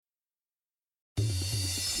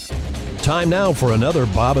Time now for another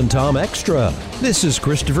Bob and Tom Extra. This is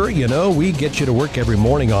Christopher. You know, we get you to work every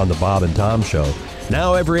morning on the Bob and Tom Show.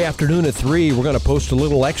 Now every afternoon at 3, we're going to post a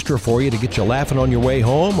little extra for you to get you laughing on your way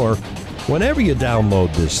home or whenever you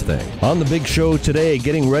download this thing. On the big show today,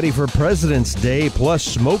 getting ready for President's Day, plus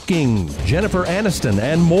smoking, Jennifer Anniston,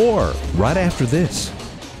 and more, right after this.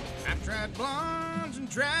 I've tried blondes and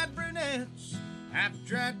tried brunettes. I've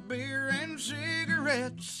tried beer and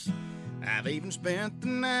cigarettes. I've even spent the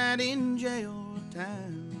night in jail a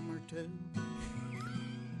time or two.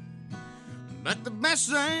 But the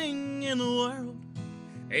best thing in the world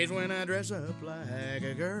is when I dress up like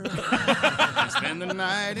a girl and spend the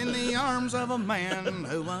night in the arms of a man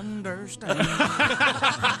who understands.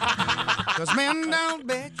 'Cause men don't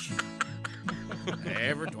bitch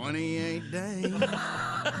every 28 days.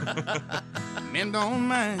 Men don't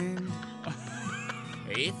mind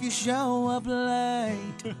if you show up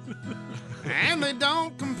late. And they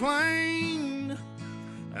don't complain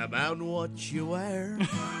about what you wear.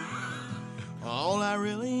 All I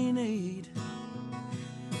really need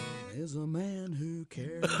is a man who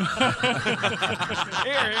cares. Here.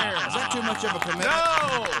 Is that too much of a commitment?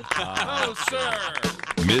 No,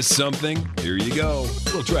 sir. Miss something? Here you go.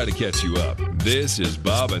 We'll try to catch you up. This is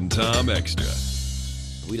Bob and Tom Extra.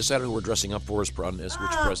 We decided who we're dressing up for as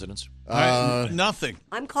which presidents? Nothing.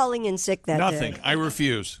 I'm calling in sick that Nothing. day. I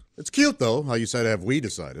refuse. It's cute, though, how you said have we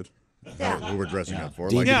decided who we're dressing up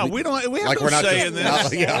for. Like, We have like we're no not say in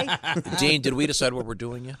just- this. Dean, did we decide what we're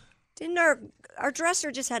doing yet? Didn't our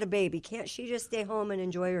dresser just had a baby? Can't she just stay home and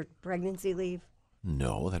enjoy her pregnancy leave?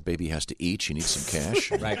 No, that baby has to eat. She needs some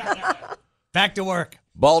cash. Right. Back to work.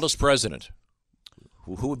 Baldest president.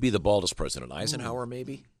 Who would be the baldest president? Eisenhower,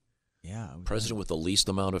 maybe? Yeah. President with the least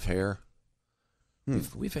amount of hair.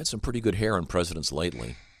 We've had some pretty good hair on presidents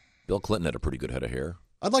lately. Bill Clinton had a pretty good head of hair.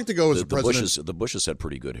 I'd like to go as a president. The Bushes had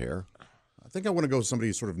pretty good hair. I think I want to go with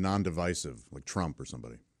somebody sort of non-divisive, like Trump or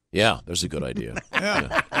somebody. Yeah, there's a good idea.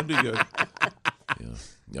 Yeah, that'd be good.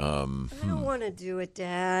 Yeah. I don't want to do it,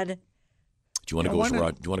 Dad. Do you want to go?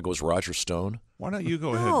 Do you want to go as Roger Stone? Why don't you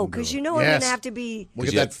go ahead? No, because you know I'm going to have to be. Look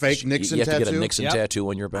at that fake Nixon You have tattoo. to get a Nixon tattoo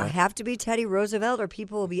on your I back. have to be Teddy Roosevelt, or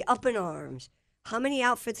people will be up in arms. How many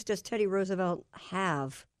outfits does Teddy Roosevelt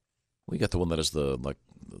have? We got the one that is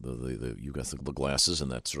you got the glasses and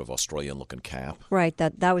that sort of Australian looking cap. Right,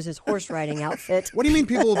 that was his horse riding outfit. What do you mean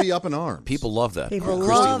people will be up in arms? People love that. People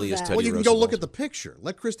Christy love Lee is that. Teddy Well, you can Roosevelt. go look at the picture.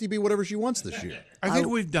 Let Christy be whatever she wants this year. I think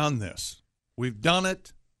we've done this. We've done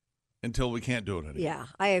it until we can't do it anymore. Yeah,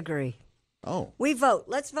 I agree. Oh. We vote.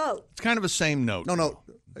 Let's vote. It's kind of a same note. No.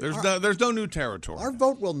 There's no new territory. Our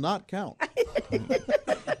vote will not count.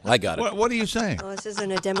 I got it. What are you saying? Oh, this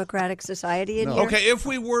isn't a democratic society in here. Okay, if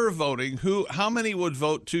we were voting, how many would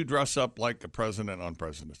vote to dress up like a president on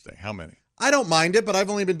President's Day? How many? I don't mind it, but I've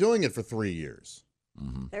only been doing it for 3 years.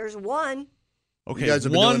 Mm-hmm. There's one. Okay, You guys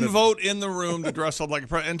have been one doing it- vote in the room to dress up like a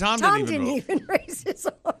president. And Tom Tom didn't even vote. raise his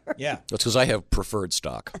arm. Yeah. That's because I have preferred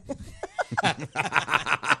stock.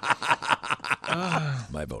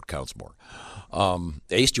 My vote counts more.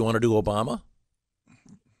 Ace, do you want to do Obama?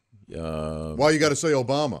 Why you got to say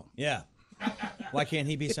Obama? Yeah. Why can't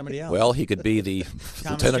he be somebody else? Well, he could be the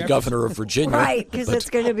lieutenant Jefferson. governor of Virginia. Right, because but it's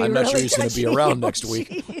going to be I'm not really sure he's going to be touchy. around next week.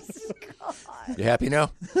 Jeez, God. You happy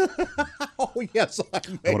now? Oh, yes. I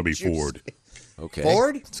want to be Ford. Okay.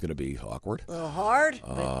 Ford? It's going to be awkward. A little hard.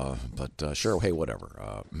 But sure, hey,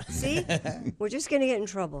 whatever. See? We're just going to get in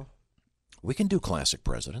trouble. We can do classic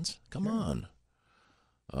presidents. Come on.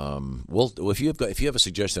 If you have a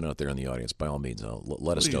suggestion out there in the audience, by all means,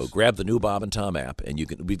 let us know. Grab the new Bob and Tom app, and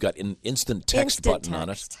we've got an instant text button on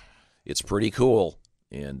it. It's pretty cool,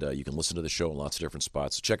 and you can listen to the show in lots of different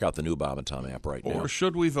spots. Check out the new Bob and Tom app right now. Or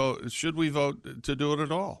should we vote? Should we vote to do it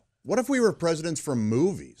at all? What if we were presidents from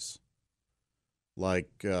movies? Like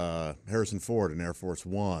Harrison Ford in Air Force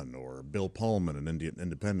One, or Bill Pullman in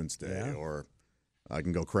Independence Day, or I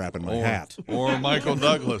can go crap in my hat. Or Michael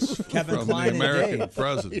Douglas Kevin from Kline The in a American day.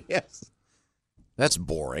 President. Yes. That's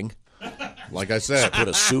boring. Like I said, Put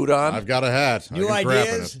a suit on. I've got a hat. New I can crap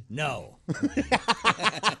in ideas? it. No.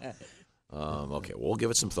 Okay, we'll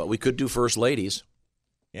give it some thought. We could do first ladies.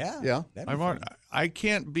 Yeah. Yeah. that'd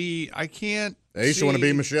be I can't. Ace, you want to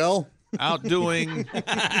be Michelle? outdoing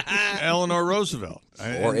Eleanor Roosevelt.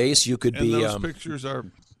 Or Ace, you could and be. Those pictures are.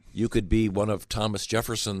 You could be one of Thomas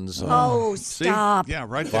Jefferson's. Oh, See? stop. Yeah,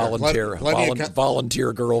 right there.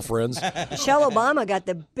 Volunteer girlfriends. Michelle Obama got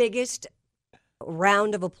the biggest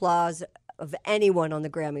round of applause of anyone on the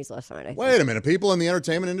Grammys last night. Wait a minute. People in the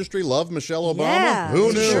entertainment industry love Michelle Obama? Yeah,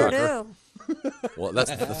 Who they knew? sure do. Well, that's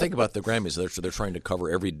the thing about the Grammys. They're trying to cover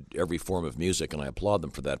every form of music, and I applaud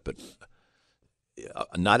them for that. But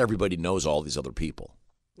not everybody knows all these other people.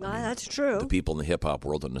 That's true. The people in the hip-hop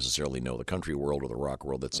world don't necessarily know the country world or the rock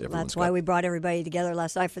world. That's why we brought everybody together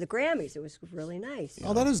last night for the Grammys. It was really nice.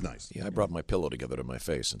 Oh, that is nice. Yeah, I brought my pillow together to my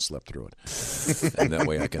face and slept through it. And that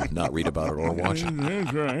way I can not read about it or watch it.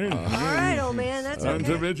 That's right. All right, old man, that's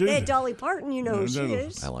okay. Hey, Dolly Parton, you know who she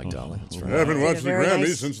is. I like Dolly. That's I right. haven't watched the very Grammys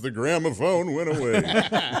nice- since the gramophone went away.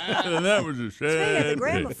 And that was a Speaking of the sad.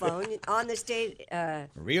 gramophone, on this date,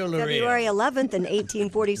 Real to February real. 11th in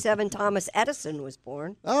 1847, Thomas Edison was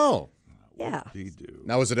born. Oh. Yeah.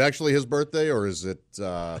 Now, is it actually his birthday or is it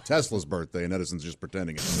Tesla's birthday and Edison's just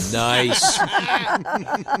pretending it's Nice.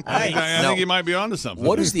 I think he might be onto something.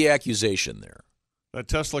 What is the accusation there? That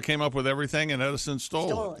Tesla came up with everything and Edison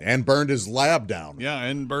stole it. and burned his lab down. Yeah,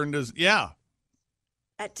 and burned his. Yeah.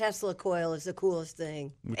 That Tesla coil is the coolest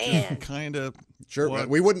thing. Which Man. is kind of. Sure,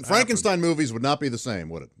 we wouldn't. Frankenstein movies would not be the same,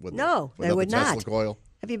 would it? Would No, they Without would the Tesla not. coil.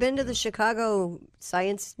 Have you been to the Chicago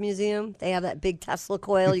Science Museum? They have that big Tesla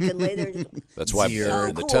coil you can lay there. That's why So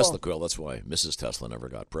the cool. Tesla coil. That's why Mrs. Tesla never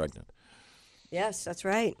got pregnant. Yes, that's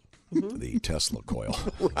right. The Tesla coil.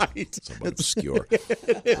 Right. Somewhat obscure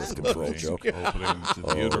birth control joke. Opening to the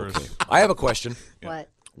Oh, uterus. okay. I have a question. What?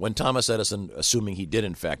 When Thomas Edison, assuming he did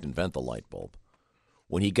in fact invent the light bulb,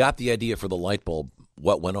 when he got the idea for the light bulb,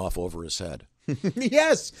 what went off over his head?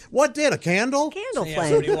 Yes. What did? A candle? Candle Yeah, flame.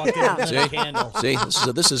 somebody walked in Yeah. with a candle. See,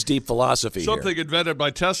 this is deep philosophy Something here. invented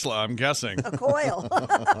by Tesla, I'm guessing. A coil.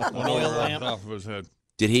 Went oil over lamp. off of his head.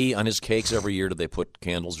 Did he, on his cakes every year, did they put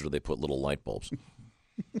candles or did they put little light bulbs?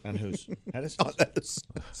 On whose? Oh, that is-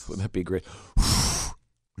 Wouldn't that be great?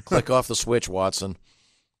 Click off the switch, Watson.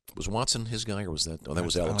 Was Watson his guy, or was that? Oh, that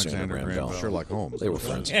was Alexander Graham Bell. Sherlock Holmes. They were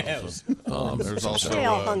friends. Yeah, it was There's also They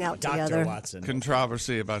all hung out Dr. together. Watson.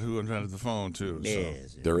 controversy about who invented the phone, too. So.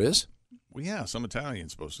 Yes. There is? Well, yeah, some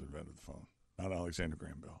Italian's supposed to have invented the phone. Not Alexander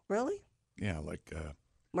Graham Bell. Really? Yeah, like,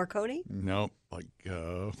 Marconi? nope, like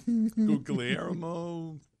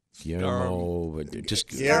Guglielmo. Guillermo, just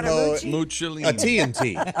Guillermo, Mucciolini. a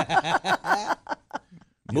T&T.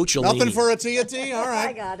 Mucciolini. Nothing for a T&T? All I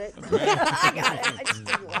right. got it. I got it. I just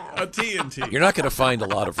didn't laugh. A T&T. You're not going to find a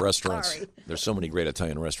lot of restaurants. Sorry. There's so many great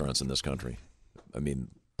Italian restaurants in this country. I mean,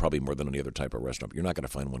 probably more than any other type of restaurant. But you're not going to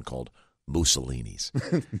find one called Mussolini's,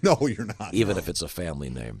 No, you're not. even if it's a family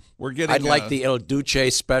name. We're getting. I'd like the El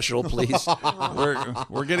Duce special, please.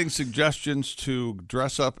 We're getting suggestions to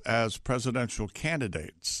dress up as presidential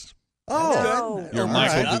candidates. Oh. Your All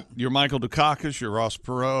Michael, right. your Michael Dukakis, your Ross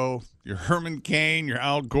Perot, your Herman Cain, your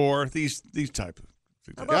Al Gore. These type of.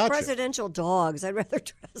 How about Gotcha. presidential dogs? I'd rather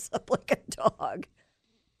dress up like a dog.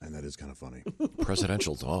 And that is kind of funny.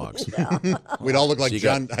 Presidential dogs. We'd all look like So you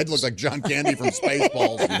John. I'd look like John Candy from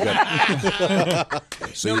Spaceballs.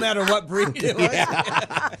 No matter what breed it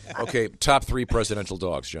was. Okay, top 3 presidential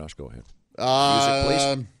dogs. Josh, go ahead.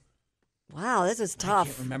 Uh, Wow, this is I can't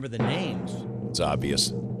tough. remember the names. It's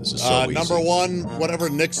obvious. This is so easy. number 1, whatever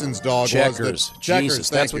Nixon's dog Checkers. was. Checkers. Jesus,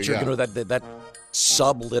 that's what you're going going to. That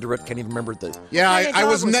sub-literate can't even remember the. Yeah, What kind of I dog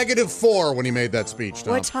was was- -4 when he made that speech,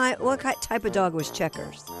 Tom. What type of dog was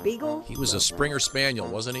Checkers? Beagle? He was a Springer Spaniel,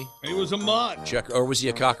 wasn't he? He was a mutt. Checker, or was he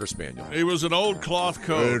a Cocker Spaniel? He was an old cloth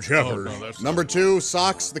coat. Checkers. Oh, no, that's Number 2,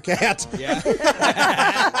 Socks the cat. Yeah.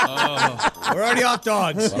 We're already off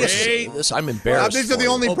dogs. I'm embarrassed. These are the for you.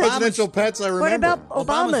 only Obama's- presidential pets I remember. What about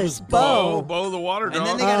Obama's? Bo. Bo. Bo the water dog. And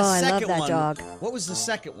then they got Oh, a I love second that one. dog. What was the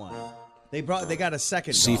second one? They got a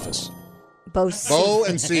second dog. Cephas. Bo. Bo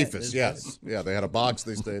and Cephas, yes. Yeah, they had a box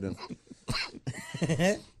they stayed in.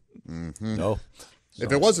 No.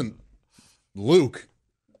 If it wasn't Luke,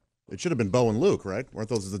 it should have been Bo and Luke, right? Weren't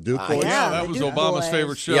those the Duke boys? yeah. that the was Duke Obama's boys.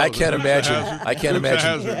 favorite show. Yeah, I the can't Dukes of imagine. Hazzard. I can't Dukes of imagine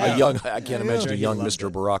Hazzard, a young. I can't imagine a young Mr.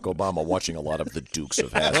 Barack Obama watching a lot of the Dukes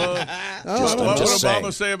of Hazzard. What I'm would just Obama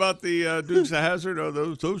saying. say about the Dukes of Hazzard? Oh,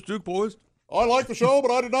 those Duke boys. I like the show,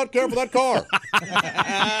 but I did not care for that car.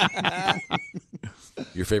 Uh,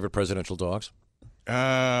 Your favorite presidential dogs? Who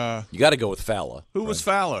You got to go with Falla. was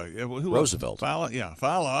Fowler? Yeah, who was Roosevelt. Fowler, yeah,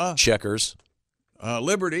 Fowler. Checkers.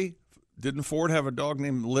 Liberty. Didn't Ford have a dog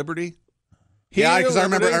named Liberty? Yeah, Heel because I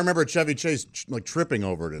Liberty. remember Chevy Chase like tripping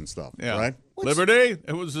over it and stuff, Yeah. right? Liberty.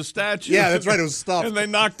 It was a statue. Yeah, that's right. It was stuff. And they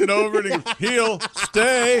knocked it over and he goes, heel,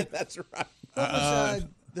 stay. That's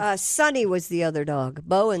right. Sonny was the other dog.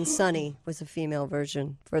 Bo and Sonny was a female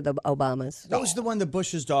version for the Obamas. What was the one, the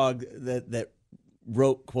Bush's dog that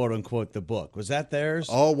wrote, quote unquote, the book? Was that theirs?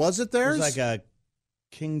 Oh, was it It theirs? was like a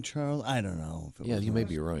King Charles. I don't know. If it Yeah, was you may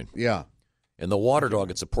be right. Yeah. And the water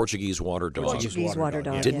dog, it's a Portuguese water dog. Portuguese water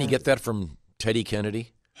dog. Didn't he yeah. get that from Teddy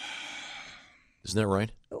Kennedy? Isn't that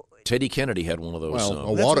right? Teddy Kennedy had one of those. Well,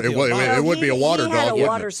 a water. It would be a water he had dog. A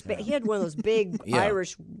water he had one of those big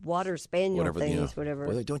Irish water spaniel things, whatever.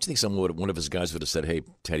 Well, don't you think one of his guys would have said, "Hey,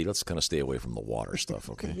 Teddy, let's kind of stay away from the water stuff,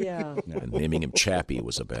 okay?" Yeah. And naming him Chappie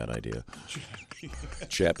was a bad idea.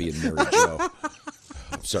 Chappie and Mary Jo.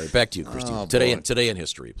 Sorry, back to you, Christy. Today in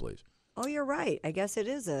history, please. Oh, you're right. I guess it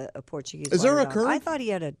is a Portuguese. Is there a dog. current? I thought he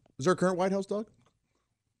had a. Is there a current White House dog?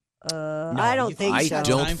 I don't think so. I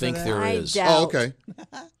don't think there is. I doubt. Oh, okay.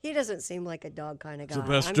 He doesn't seem like a dog kind of guy. It's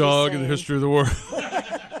the best I'm dog in the history of the world.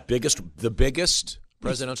 The biggest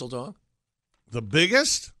presidential dog? The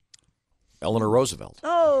biggest? Eleanor Roosevelt.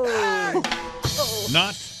 Oh.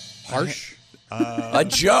 Not harsh. A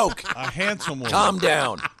joke. A handsome woman. Calm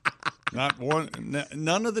down. Not one.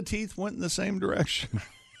 None of the teeth went in the same direction.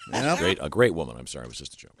 Yep. A great woman. I'm sorry, it was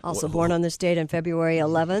just a joke. Also born on this date on February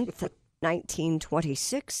 11th,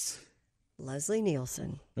 1926, Leslie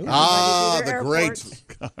Nielsen. The great.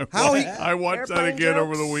 I watched that Airplane again jokes.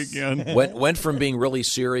 over the weekend. Went from being really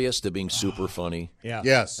serious to being super funny. Yeah.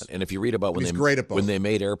 Yes. And if you read about He's great at both. when they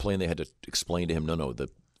made Airplane, they had to explain to him, no, the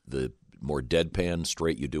more deadpan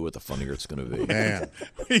straight you do it, the funnier it's going to be. Man.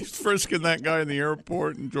 He's frisking that guy in the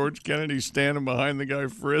airport, and George Kennedy's standing behind the guy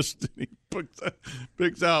frisked, and he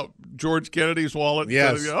picks out George Kennedy's wallet.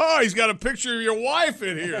 Yes. Oh, he's got a picture of your wife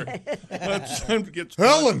in here. Gets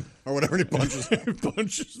Helen! Or whatever he punches. He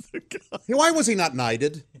punches the guy. Why was he not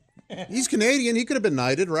knighted? He's Canadian. He could have been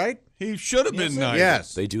knighted, right? He should have been knighted.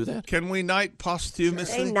 Yes. They do that? Can we knight They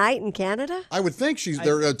posthumously? knight in Canada? I would think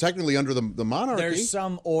they're technically under the monarchy. There's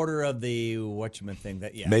some order of the thing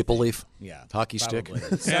that Maple leaf? Yeah. Hockey stick?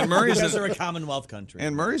 Anne Murray's because a- they're a Commonwealth country.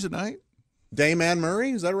 Anne Murray's a knight. Dame Anne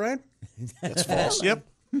Murray, is that right? That's false. Yep.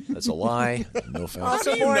 That's a lie. No offense.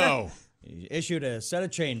 Also You born, know. He issued a set of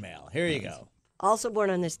chainmail. Here you go. also born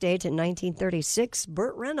on this date in 1936,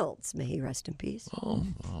 Burt Reynolds. May he rest in peace. Oh.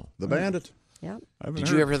 The bandit. Yep. Did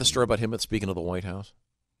you ever hear the story about him speaking of the White House?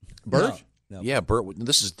 Burt? No. Yeah, Burt.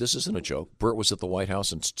 This isn't a joke. Burt was at the White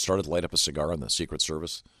House and started to light up a cigar, and the Secret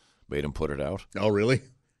Service made him put it out. Oh, really?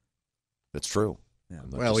 That's true.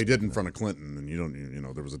 Well, he did in front of Clinton, and you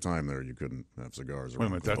know, there was a time there you couldn't have cigars. Wait a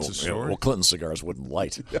minute, that's a story? Well, Clinton cigars wouldn't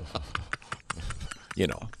light. You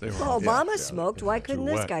know. Well, Obama smoked. Why couldn't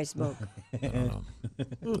this wet. guy smoke?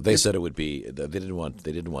 They said it would be. They didn't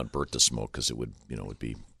want Burt to smoke because it would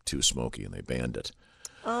be too smoky, and they banned it.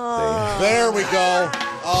 There we go.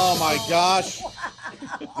 Oh my gosh.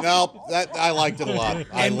 No, I liked it a lot.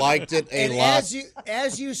 I liked it a lot.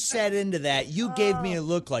 As you set into that, you gave me a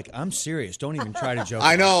look like, I'm serious. Don't even try to joke.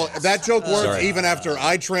 I know about this. that joke worked Sorry. even after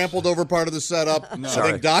I trampled over part of the setup. I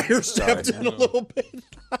Sorry. think Dyer stepped in a little bit.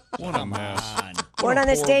 What a mess. Born on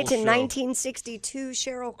this date in horrible 1962,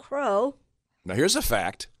 Sheryl Crow. Now here's a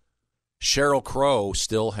fact: Sheryl Crow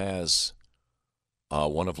still has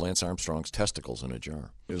one of Lance Armstrong's testicles in a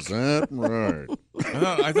jar. Is that right?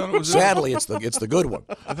 I thought it was. Sadly, it's the good one.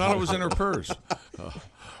 I thought it was in her purse.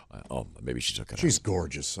 Oh, maybe she took it. She's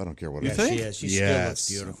gorgeous. I don't care what. Yeah, I think? she is. She Yes. still looks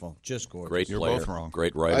beautiful. Just gorgeous. Great You're player, both wrong.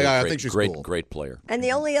 great writer, I great, think she's great, cool. great player. And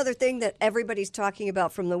the only other thing that everybody's talking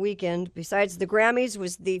about from the weekend, besides the Grammys,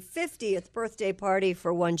 was the 50th birthday party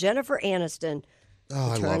for one Jennifer Aniston.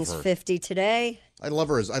 Oh, I who love turns her. 50 today. I love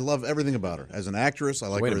her. I love everything about her. As an actress, I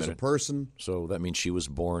like Wait her a as a minute. person. So that means she was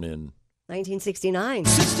born in. 1969.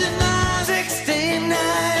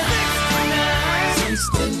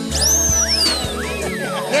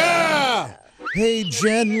 Yeah. Hey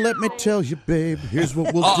Jen, let me tell you, babe. Here's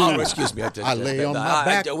what we'll do. Excuse me. I lay on my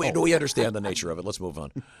back. We understand the nature of it. Let's move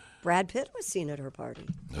on. Brad Pitt was seen at her party.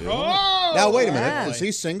 Now wait a minute. Yeah. Is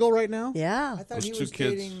he single right now? Yeah. I thought Those he two was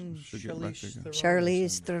kids dating should get back together.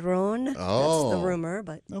 Charlize Theron. Oh. That's the rumor,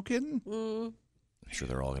 but No kidding. I'm sure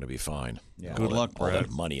they're all going to be fine. Yeah. Good luck, all that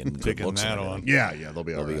Brad. money and good Taking looks and that on. everything. Yeah, they'll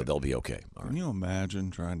be all right. They'll be okay. All Can right. you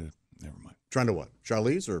imagine trying to? Never mind. Trying to what?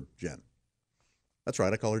 Charlize or Jen? That's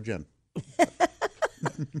right. I call her Jen.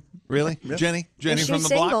 Really, Jenny? Jenny if from she's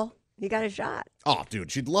the block. single, you got a shot. Oh,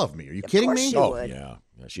 dude, she'd love me. Are you Of kidding course me? she Oh would. yeah.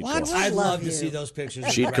 She'd What? call, I'd love love to you. see those pictures.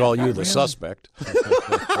 of she'd Brad call Pitt. you the suspect. I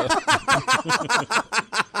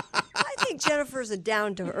think Jennifer's a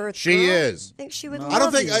down to earth. She is. I think she would. I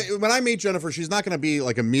don't love think you. when I meet Jennifer, she's not going to be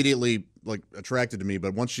like immediately like attracted to me.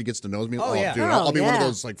 But once she gets to know me, yeah. dude, I'll be one of yeah.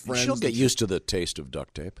 those like friends. She'll get used to the taste of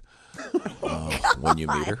duct tape when you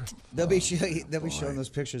meet her. They'll be showing those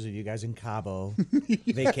pictures of you guys in Cabo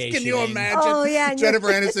vacationing. Can you imagine? Oh, yeah, and Jennifer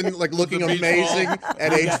Aniston like looking The beach amazing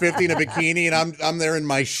at age 50 in a bikini, and I'm there in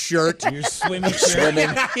my shirt. Your swimming shirt.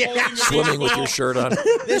 Swimming with your shirt on.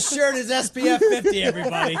 This shirt is SPF 50,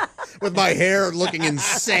 everybody. With my hair looking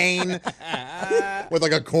insane, with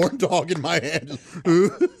like a corn dog in my hand.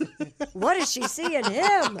 What does she see in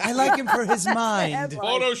him? I like him for his mind.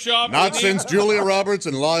 Photoshop. Not since Julia Roberts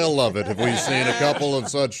and Lyle Lovett have we seen a couple of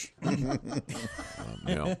such.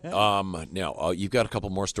 Now, you've got a couple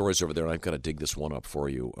more stories over there, and I've got to dig this one up for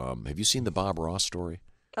you. Have you seen the Bob Ross story?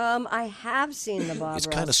 I have seen the Bob Ross. It's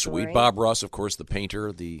kind of story. sweet. Bob Ross, of course, the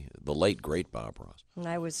painter, the late great Bob Ross.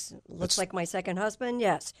 And looks like my second husband.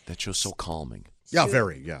 Yes. That show's so calming. Yeah,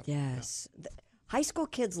 very. Yeah. Yes. High school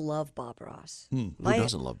kids love Bob Ross. Who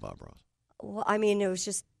doesn't love Bob Ross? Well, I mean, it was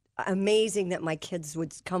just amazing that my kids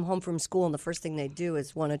would come home from school and the first thing they'd do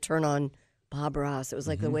is want to turn on Bob Ross. It was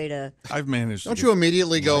like the way to. I've managed. Don't you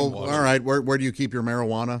immediately go, all right, where do you keep your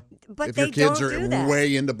marijuana? But if they your kids don't are do that.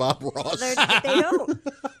 way into Bob Ross. They don't.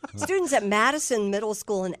 Students at Madison Middle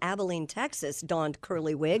School in Abilene, Texas, donned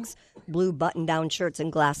curly wigs, blue button-down shirts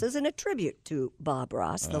and glasses in a tribute to Bob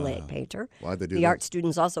Ross, the late painter. Why'd they do The that? art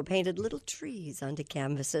students also painted little trees onto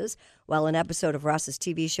canvases, while an episode of Ross's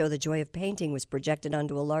TV show, The Joy of Painting, was projected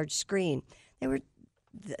onto a large screen. I'm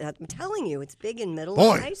telling you, it's big in middle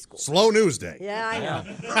and high Boy, school. slow news day. Yeah, I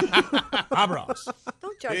know. Bob Ross.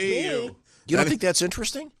 Don't judge me. You don't think that's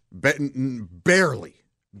interesting? Barely.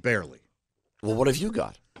 Well, what have you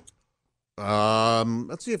got?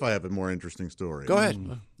 Let's see if I have a more interesting story. Go ahead.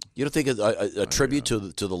 You don't think a tribute to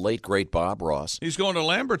the late great Bob Ross? He's going to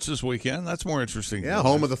Lambert's this weekend. That's more interesting. Yeah,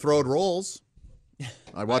 home of the throwed rolls.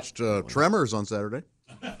 I watched Tremors on Saturday.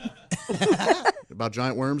 About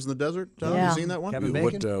giant worms in the desert. Tom, Yeah. you seen that one? Kevin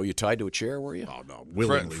Bacon? You tied to a chair, were you? Oh no,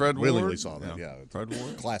 willingly, Fred willingly Ward? saw that. Yeah, Fred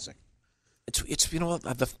Ward? Classic. It's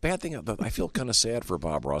the bad thing. I feel kind of sad for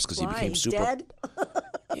Bob Ross because he Why? became He's super. dead?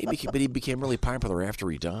 But he became really popular after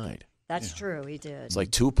he died. That's true. He did. It's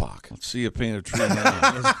like Tupac. Let's see a paint a tree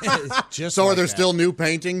now. Just So are like there that. still new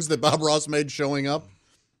paintings that Bob Ross made showing up?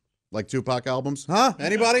 Like Tupac albums? Huh?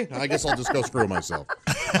 Anybody? I guess I'll just go screw myself.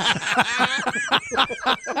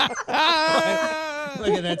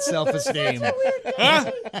 Look at that self-esteem.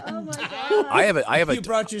 Oh my God. I have You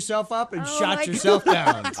brought yourself up and Oh, shot my yourself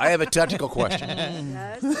down. I have a technical question.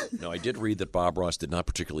 Yes. No, I did read that Bob Ross did not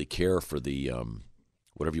particularly care for the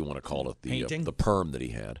whatever you want to call it, Painting? the perm that he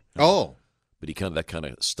had. Oh, But that kind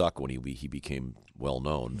of stuck when he became well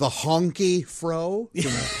known. the honky fro?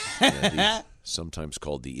 Sometimes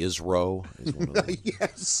called the Isro. Is one of them.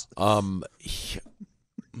 Yes.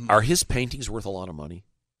 Are his paintings worth a lot of money?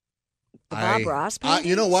 The Bob Ross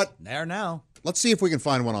You know what? There now. Let's see if we can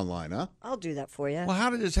find one online, huh? I'll do that for you. Well, how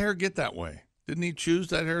did his hair get that way? Didn't he choose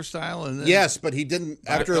that hairstyle? And then Yes, but he didn't,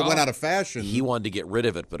 after it went out of fashion. He wanted to get rid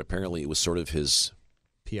of it, but apparently it was sort of his.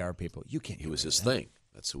 PR people, you can't. It was his thing.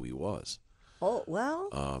 That's who he was. Oh, well.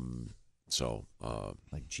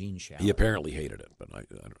 Like Gene Shalit. He apparently hated it, but I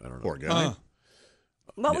don't know. Poor guy.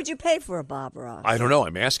 What would you pay for a Bob Ross? I don't know.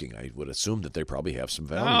 I'm asking. I would assume that they probably have some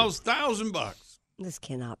value, $1,000. This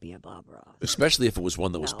cannot be a Bob Ross. especially if it was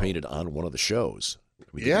one that was No. painted on one of the shows. I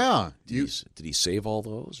mean, Yeah. Did he save all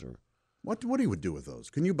those or? What he would do with those?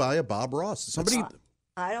 Can you buy a Bob Ross? Somebody.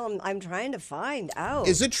 I'm trying to find out.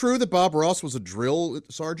 Is it true that Bob Ross was a drill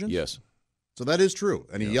sergeant? Yes. So that is true.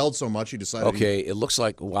 And he yelled so much he decided. Okay. It looks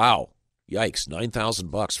like wow. Yikes!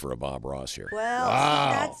 $9,000 for a Bob Ross here. Well,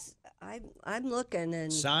 Wow. I'm looking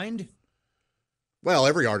and Signed? Well,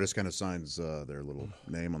 every artist kind of signs their little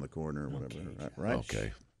name on the corner or whatever, right?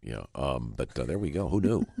 Okay. Yeah. But there we go. Who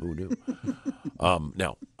knew? Who knew?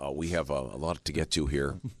 Now we have a lot to get to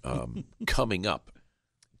here. Coming up,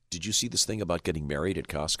 did you see this thing about getting married at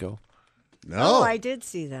Costco? No. Oh, I did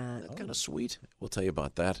see that. Kind of sweet. We'll tell you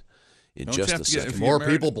about that in Don't you just have a to get- second. if More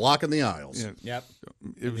married- people blocking the aisles. Yeah. Yep.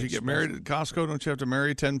 If you get married at Costco, don't you have to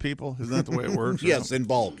marry 10 people? Isn't that the way it works? or Yes, something? in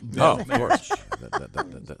bulk. Oh, of course.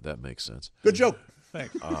 that makes sense. Good joke.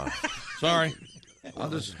 Thanks. Sorry. I'll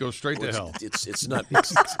just go straight to hell. It's not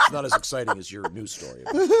it's not as exciting as your news story.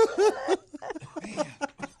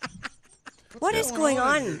 What is going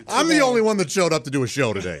on? I'm the only one that showed up to do a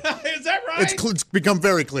show today. Is that right? It's become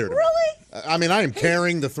very clear to me. Really? I mean, I am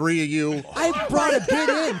carrying the three of you. I brought a bit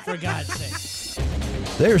in, for God's sake.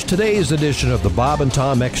 There's today's edition of the Bob and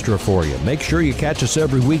Tom Extra for you. Make sure you catch us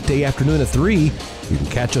every weekday afternoon at 3. You can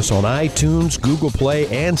catch us on iTunes, Google Play,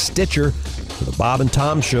 and Stitcher. For the Bob and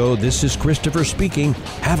Tom Show, this is Christopher speaking.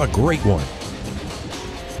 Have a great one.